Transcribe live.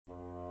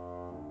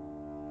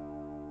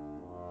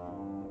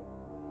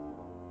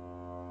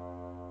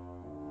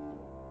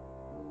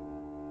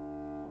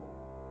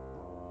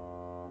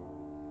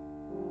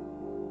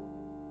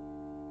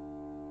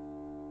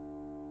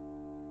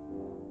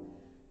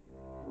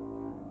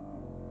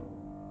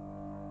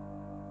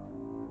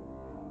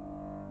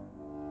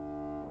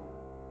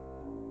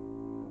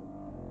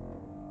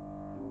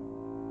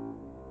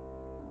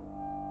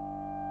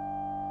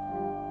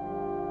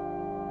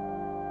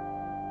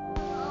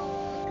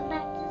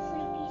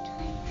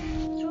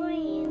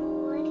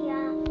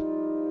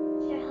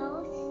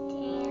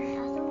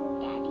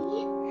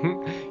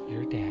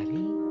Your daddy?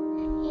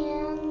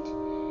 And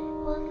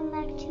welcome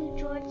back to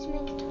George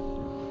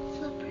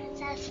McFlip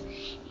Princess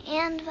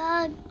and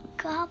the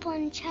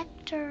Goblin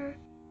chapter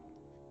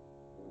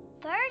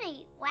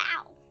 30.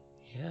 Wow.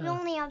 Yeah. We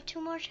only have 2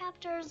 more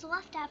chapters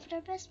left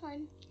after this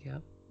one.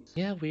 Yep.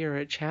 Yeah, we are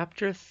at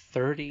chapter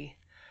 30,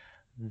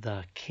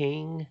 The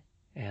King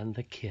and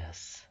the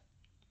Kiss.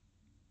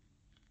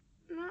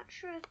 I'm not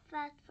sure if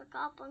that's the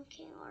Goblin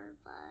King or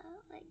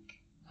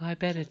I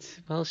bet it's,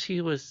 well,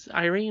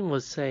 Irene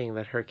was saying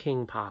that her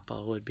King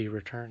Papa would be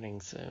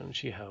returning soon,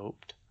 she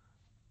hoped.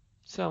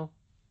 So,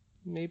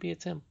 maybe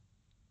it's him.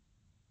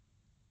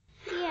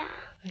 Yeah.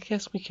 I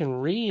guess we can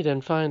read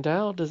and find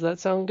out. Does that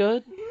sound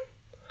good?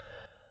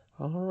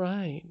 Mm-hmm. All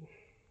right.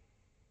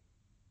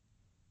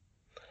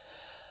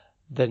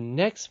 The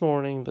next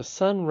morning the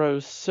sun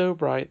rose so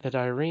bright that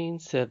Irene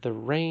said the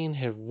rain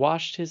had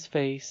washed his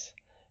face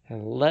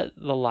and let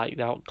the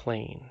light out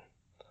clean.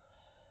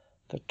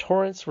 The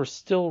torrents were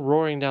still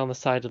roaring down the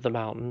side of the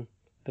mountain,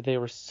 but they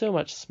were so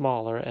much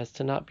smaller as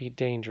to not be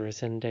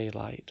dangerous in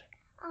daylight.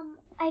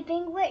 I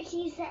think what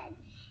she said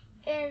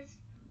is,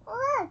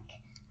 look,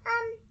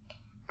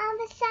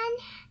 the sun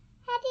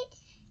had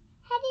its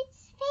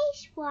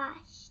face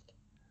washed.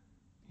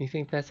 You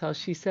think that's how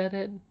she said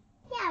it?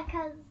 Yeah,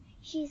 'cause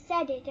she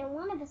said it in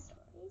one of the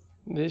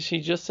stories.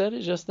 She just said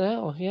it just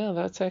now. Yeah,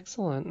 that's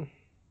excellent.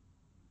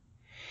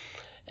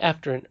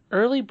 After an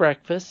early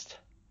breakfast,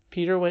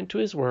 Peter went to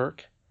his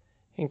work,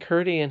 and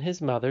Curdie and his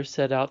mother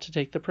set out to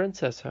take the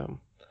princess home.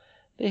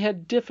 They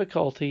had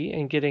difficulty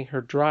in getting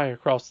her dry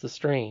across the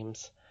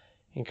streams,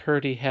 and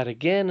Curdie had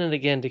again and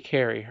again to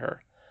carry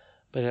her,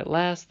 but at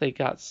last they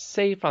got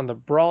safe on the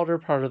broader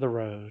part of the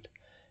road,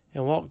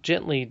 and walked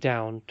gently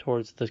down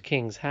towards the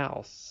king's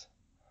house.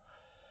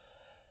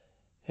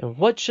 And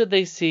what should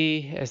they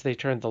see as they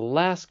turned the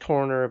last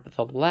corner of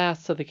the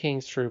last of the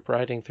king's troop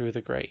riding through the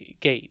great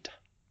gate?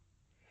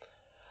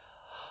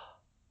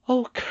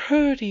 "Oh,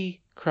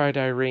 Curdie!" cried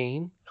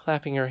Irene,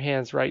 clapping her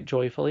hands right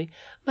joyfully.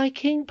 "My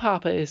King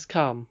Papa is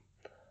come!"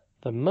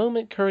 The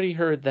moment Curdie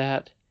heard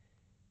that,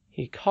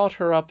 he caught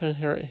her up in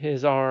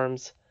his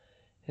arms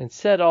and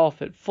set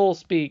off at full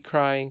speed,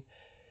 crying,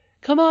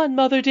 "Come on,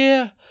 mother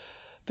dear!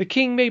 The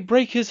king may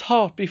break his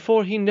heart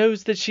before he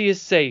knows that she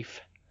is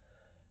safe."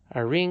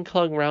 Irene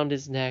clung round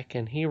his neck,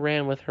 and he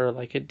ran with her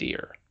like a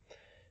deer.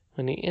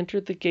 When he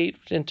entered the gate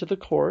into the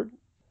court,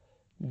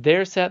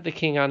 there sat the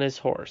king on his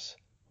horse,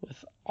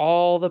 with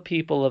all the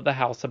people of the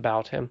house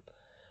about him,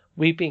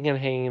 weeping and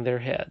hanging their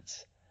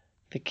heads.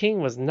 The king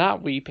was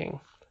not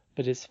weeping,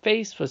 but his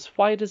face was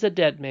white as a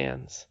dead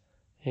man's,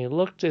 and he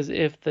looked as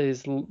if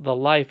the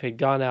life had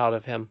gone out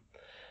of him.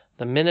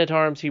 The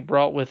men-at-arms he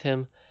brought with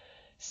him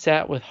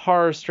sat with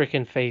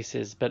horror-stricken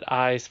faces, but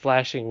eyes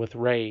flashing with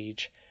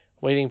rage,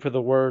 waiting for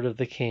the word of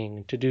the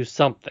king to do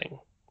something.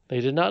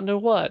 They did not know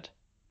what,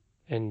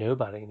 and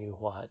nobody knew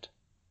what.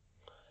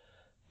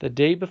 The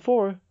day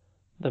before,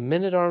 the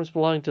men-at-arms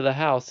belonging to the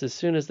house, as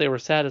soon as they were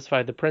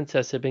satisfied the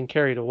princess had been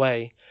carried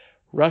away,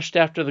 rushed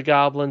after the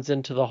goblins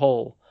into the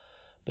hole,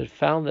 but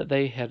found that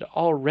they had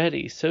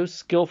already so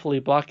skilfully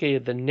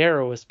blockaded the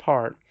narrowest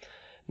part,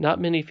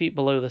 not many feet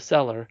below the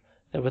cellar,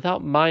 that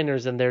without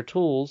miners and their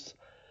tools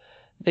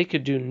they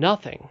could do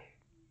nothing.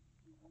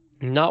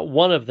 Not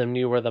one of them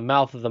knew where the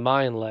mouth of the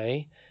mine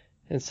lay,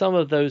 and some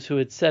of those who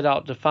had set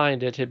out to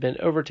find it had been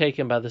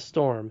overtaken by the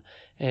storm,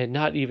 and had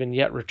not even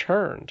yet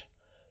returned.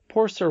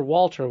 Poor Sir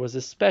Walter was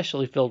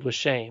especially filled with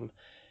shame,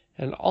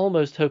 and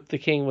almost hoped the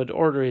king would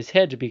order his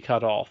head to be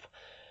cut off.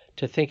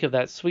 To think of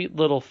that sweet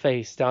little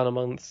face down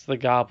amongst the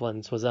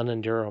goblins was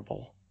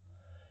unendurable.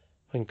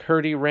 When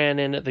Curdie ran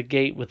in at the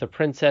gate with the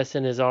princess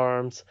in his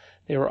arms,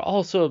 they were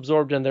all so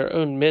absorbed in their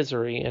own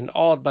misery and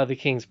awed by the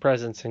king's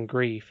presence and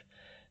grief,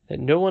 that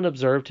no one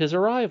observed his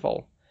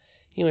arrival.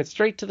 He went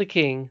straight to the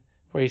king,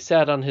 where he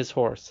sat on his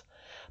horse.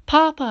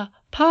 "Papa,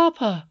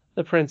 Papa!"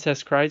 the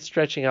princess cried,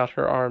 stretching out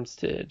her arms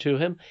to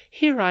him.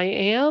 "Here I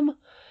am!"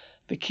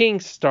 The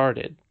king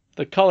started.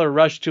 The color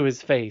rushed to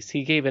his face.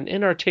 He gave an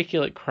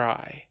inarticulate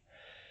cry.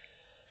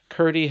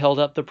 Curdie held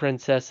up the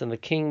princess, and the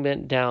king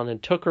bent down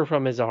and took her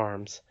from his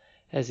arms.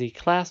 As he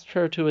clasped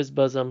her to his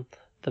bosom,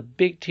 the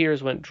big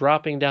tears went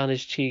dropping down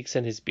his cheeks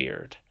and his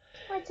beard.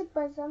 What's a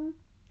bosom?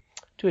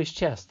 To his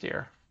chest,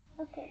 dear.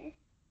 Okay.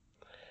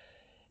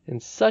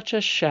 And such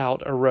a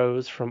shout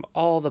arose from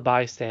all the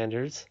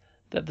bystanders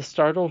that the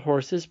startled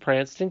horses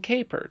pranced and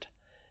capered,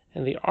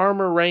 and the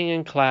armor rang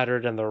and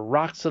clattered, and the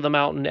rocks of the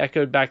mountain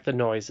echoed back the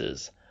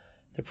noises.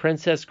 The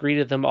princess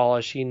greeted them all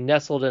as she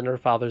nestled in her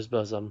father's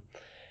bosom,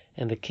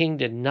 and the king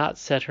did not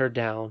set her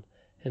down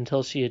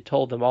until she had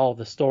told them all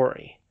the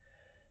story.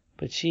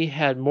 But she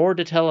had more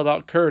to tell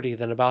about Curdie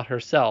than about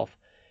herself,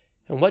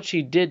 and what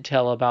she did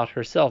tell about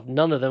herself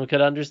none of them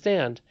could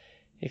understand,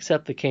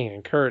 except the king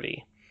and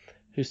Curdie,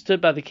 who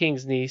stood by the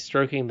king's knee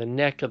stroking the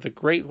neck of the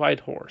great white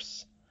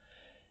horse.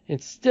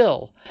 And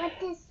still... What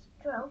does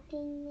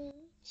stroking mean?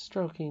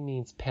 Stroking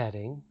means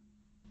petting.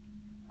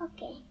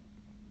 Okay.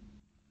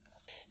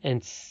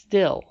 And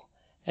still,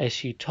 As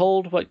she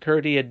told what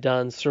Curdie had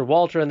done, Sir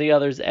Walter and the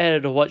others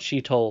added to what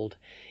she told,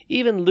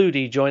 even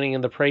Ludi joining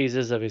in the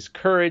praises of his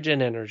courage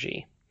and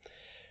energy.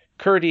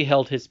 Curdie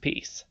held his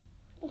peace.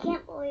 I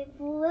can't believe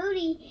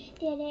Ludi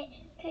did it,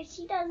 because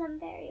she doesn't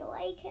very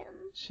like him.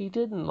 She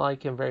didn't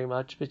like him very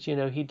much, but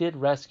he did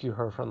rescue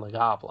her from the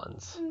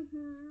goblins.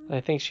 Mm-hmm.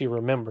 I think she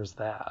remembers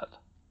that.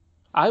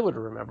 I would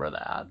remember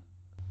that.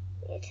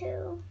 Me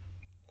too.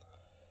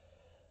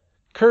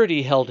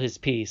 Curdie held his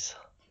peace,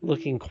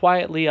 looking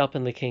quietly up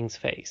in the king's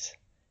face,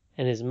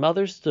 and his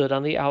mother stood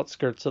on the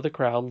outskirts of the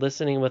crowd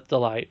listening with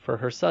delight, for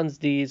her son's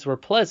deeds were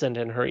pleasant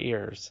in her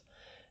ears,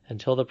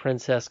 until the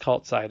princess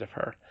caught sight of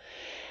her.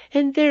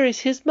 "And there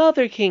is his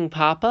mother, King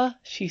Papa,"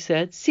 she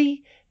said.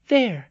 "See,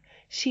 there,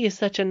 she is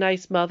such a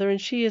nice mother,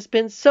 and she has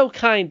been so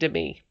kind to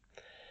me."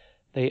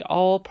 They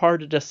all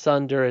parted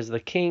asunder as the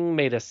king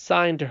made a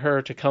sign to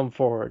her to come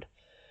forward.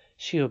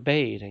 She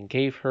obeyed and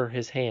gave her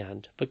his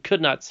hand, but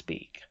could not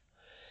speak.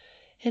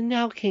 "And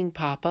now, King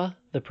Papa,"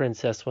 the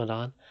princess went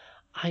on,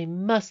 "I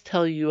must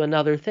tell you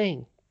another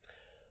thing.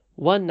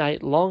 One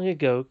night long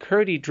ago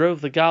Curdie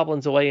drove the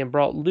goblins away and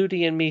brought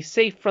Ludi and me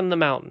safe from the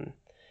mountain.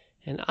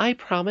 And I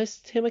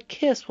promised him a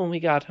kiss when we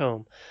got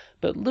home,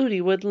 but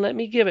Ludi wouldn't let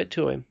me give it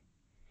to him.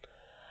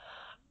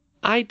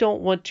 I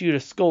don't want you to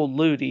scold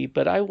Ludi,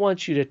 but I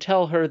want you to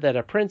tell her that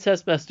a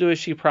princess must do as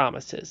she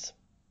promises."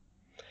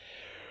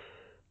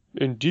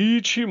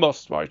 "Indeed she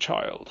must, my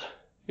child,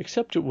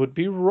 except it would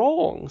be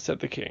wrong," said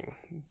the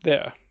king.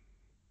 "There,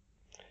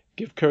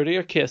 give Curdie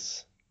a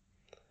kiss."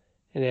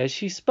 And as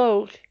she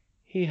spoke,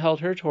 he held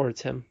her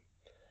towards him.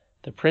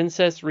 The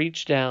princess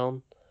reached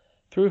down,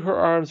 threw her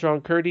arms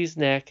round Curdie's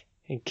neck,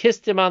 and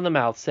kissed him on the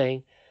mouth,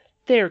 saying,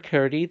 "There,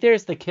 Curdie,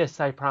 there's the kiss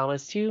I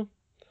promised you."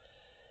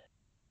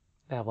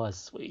 That was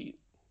sweet.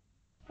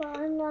 But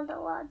I'm not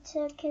allowed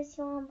to kiss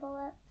you on the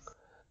lips.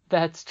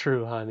 That's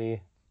true,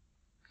 honey.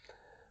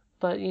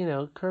 But,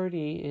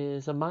 Curdie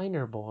is a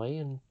minor boy,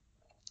 and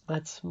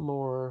that's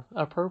more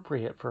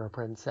appropriate for a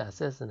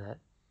princess, isn't it?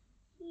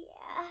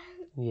 Yeah.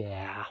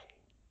 Yeah.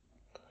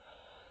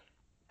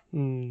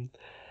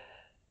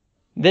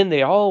 Then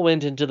they all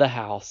went into the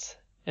house,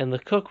 and the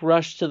cook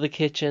rushed to the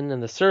kitchen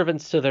and the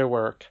servants to their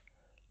work.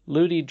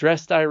 Ludi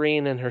dressed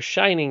Irene in her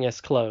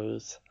shiningest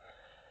clothes,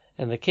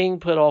 and the king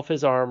put off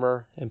his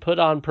armor and put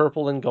on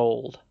purple and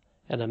gold,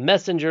 and a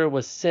messenger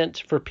was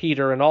sent for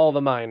Peter and all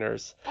the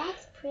miners.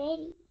 That's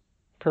pretty.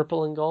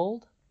 Purple and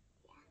gold?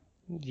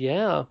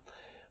 Yeah.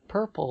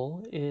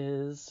 Purple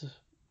is,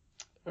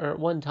 or at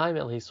one time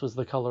at least, was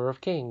the color of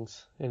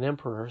kings and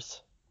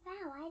emperors.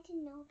 Wow, I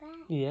didn't know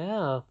that.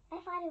 Yeah. I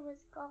thought it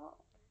was gold.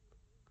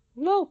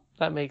 Well,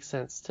 that makes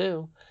sense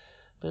too.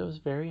 But it was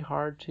very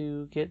hard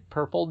to get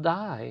purple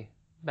dye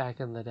back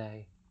in the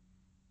day.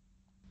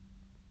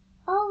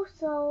 Oh,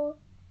 so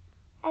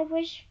I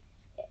wish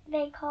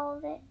they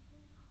called it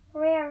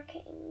Rare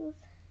Kings.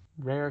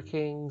 Rare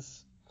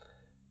kings.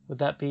 Would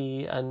that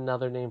be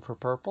another name for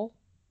purple?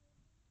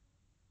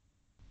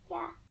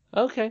 Yeah.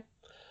 Okay.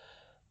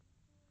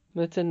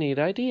 That's a neat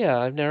idea.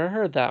 I've never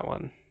heard that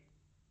one.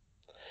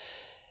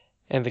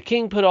 And the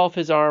king put off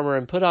his armor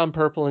and put on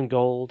purple and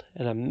gold,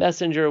 and a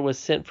messenger was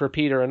sent for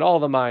Peter and all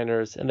the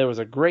miners, and there was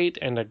a great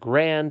and a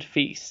grand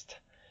feast,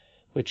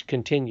 which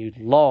continued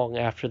long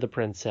after the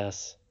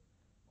princess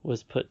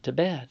was put to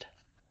bed.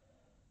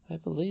 I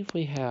believe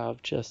we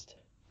have just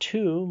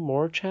 2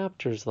 more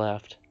chapters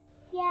left.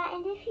 Yeah,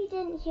 and if you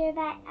didn't hear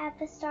that at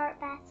the start,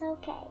 that's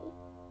okay.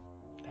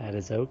 That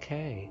is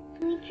okay.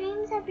 Sweet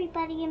dreams,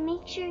 everybody, and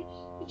make sure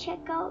you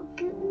check out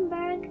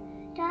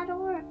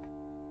Gutenberg.org.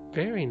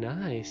 Very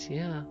nice,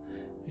 yeah.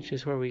 Which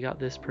is where we got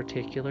this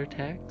particular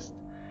text.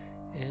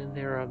 And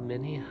there are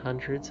many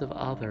hundreds of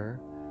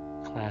other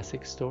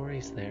classic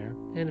stories there.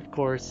 And of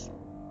course,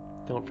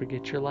 don't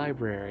forget your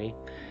library,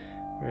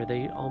 where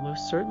they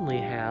almost certainly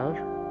have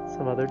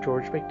some other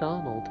George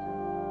MacDonald.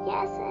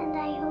 Yes, and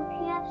I hope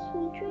you have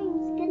sweet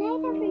dreams. Good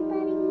night,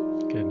 everybody.